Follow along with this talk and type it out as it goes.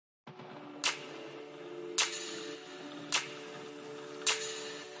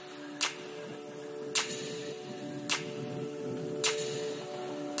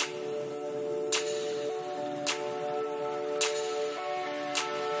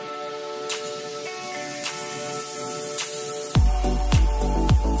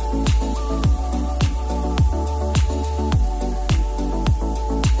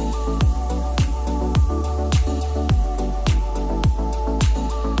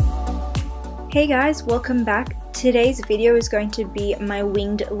Hey guys, welcome back. Today's video is going to be my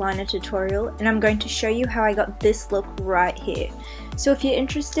winged liner tutorial and I'm going to show you how I got this look right here. So if you're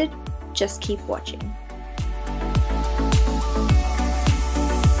interested, just keep watching.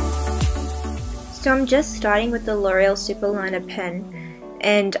 So I'm just starting with the L'Oreal Super Liner pen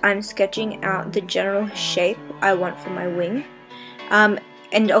and I'm sketching out the general shape I want for my wing.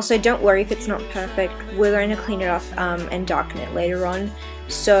 And also don't worry if it's not perfect, we're going to clean it up and darken it later on.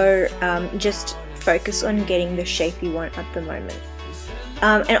 So just focus on getting the shape you want at the moment.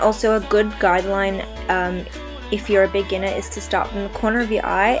 And also a good guideline if you're a beginner is to start from the corner of your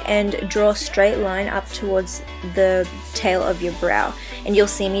eye and draw a straight line up towards the tail of your brow. And you'll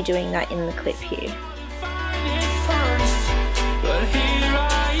see me doing that in the clip here.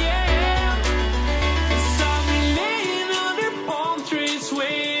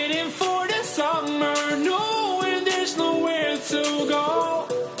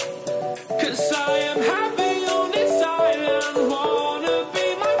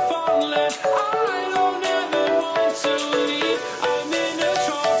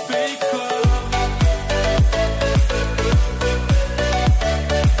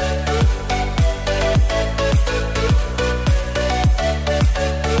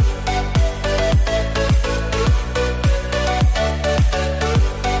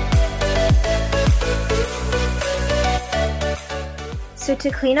 So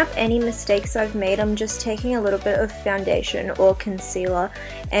to clean up any mistakes I've made, I'm just taking a little bit of foundation or concealer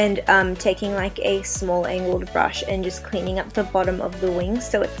and taking like a small angled brush and just cleaning up the bottom of the wing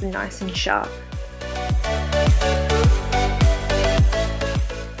so it's nice and sharp.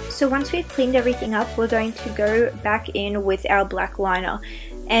 So once we've cleaned everything up, we're going to go back in with our black liner,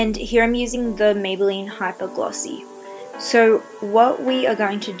 and here I'm using the Maybelline Hyper Glossy. So what we are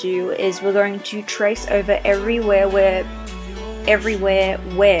going to do is we're going to trace over everywhere where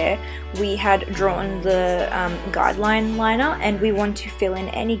we had drawn the guideline liner, and we want to fill in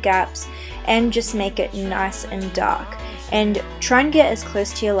any gaps and just make it nice and dark, and try and get as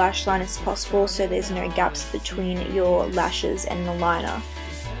close to your lash line as possible so there's no gaps between your lashes and the liner.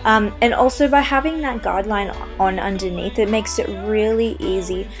 And also by having that guideline on underneath, it makes it really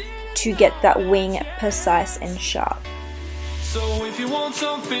easy to get that wing precise and sharp. So if you want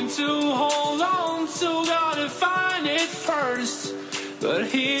something to hold on to, gotta find it first. But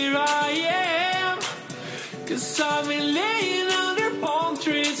here I am, 'cause I've been laying under palm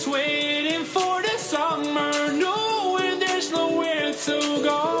trees waiting for the summer, knowing there's nowhere to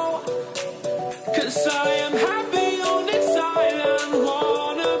go. 'Cause I am happy on this island,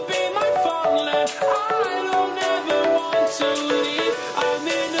 wanna be my farmland. I don't ever want to leave, I'm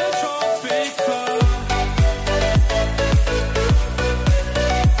in a tropic club.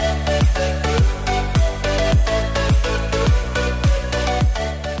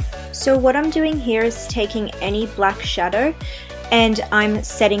 So what I'm doing here is taking any black shadow and I'm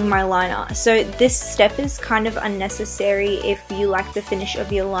setting my liner. So this step is kind of unnecessary if you like the finish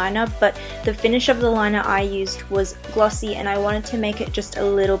of your liner, but the finish of the liner I used was glossy and I wanted to make it just a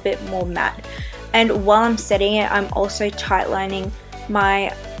little bit more matte. And while I'm setting it, I'm also tightlining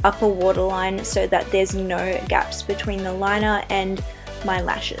my upper waterline so that there's no gaps between the liner and my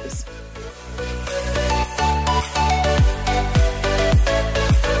lashes.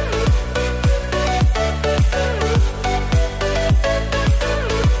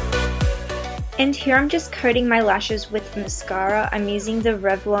 And here I'm just coating my lashes with mascara. I'm using the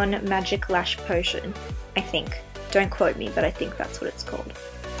Revlon Magic Lash Potion, I think. Don't quote me, but I think that's what it's called.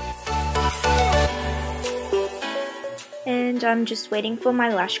 And I'm just waiting for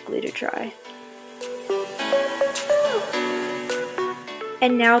my lash glue to dry.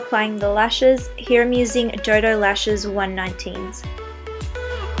 And now applying the lashes. Here I'm using Dodo Lashes 119s.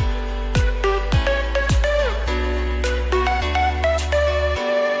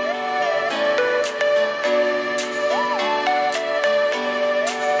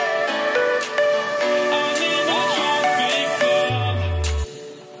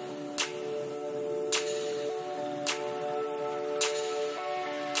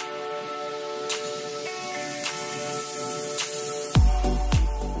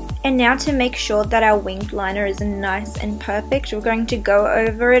 And now to make sure that our winged liner is nice and perfect, we're going to go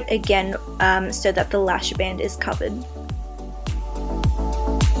over it again so that the lash band is covered.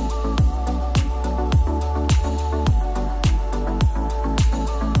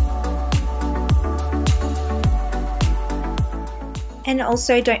 And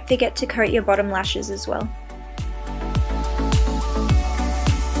also don't forget to coat your bottom lashes as well.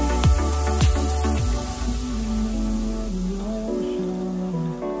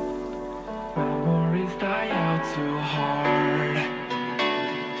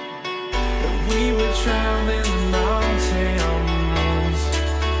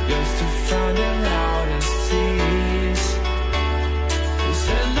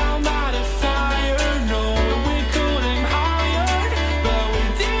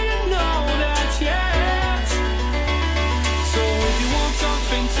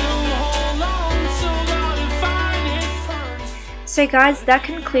 So guys, that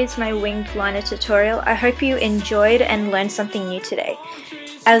concludes my winged liner tutorial. I hope you enjoyed and learned something new today.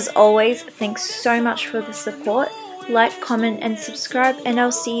 As always, thanks so much for the support. Like, comment and subscribe, and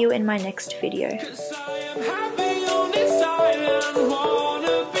I'll see you in my next video.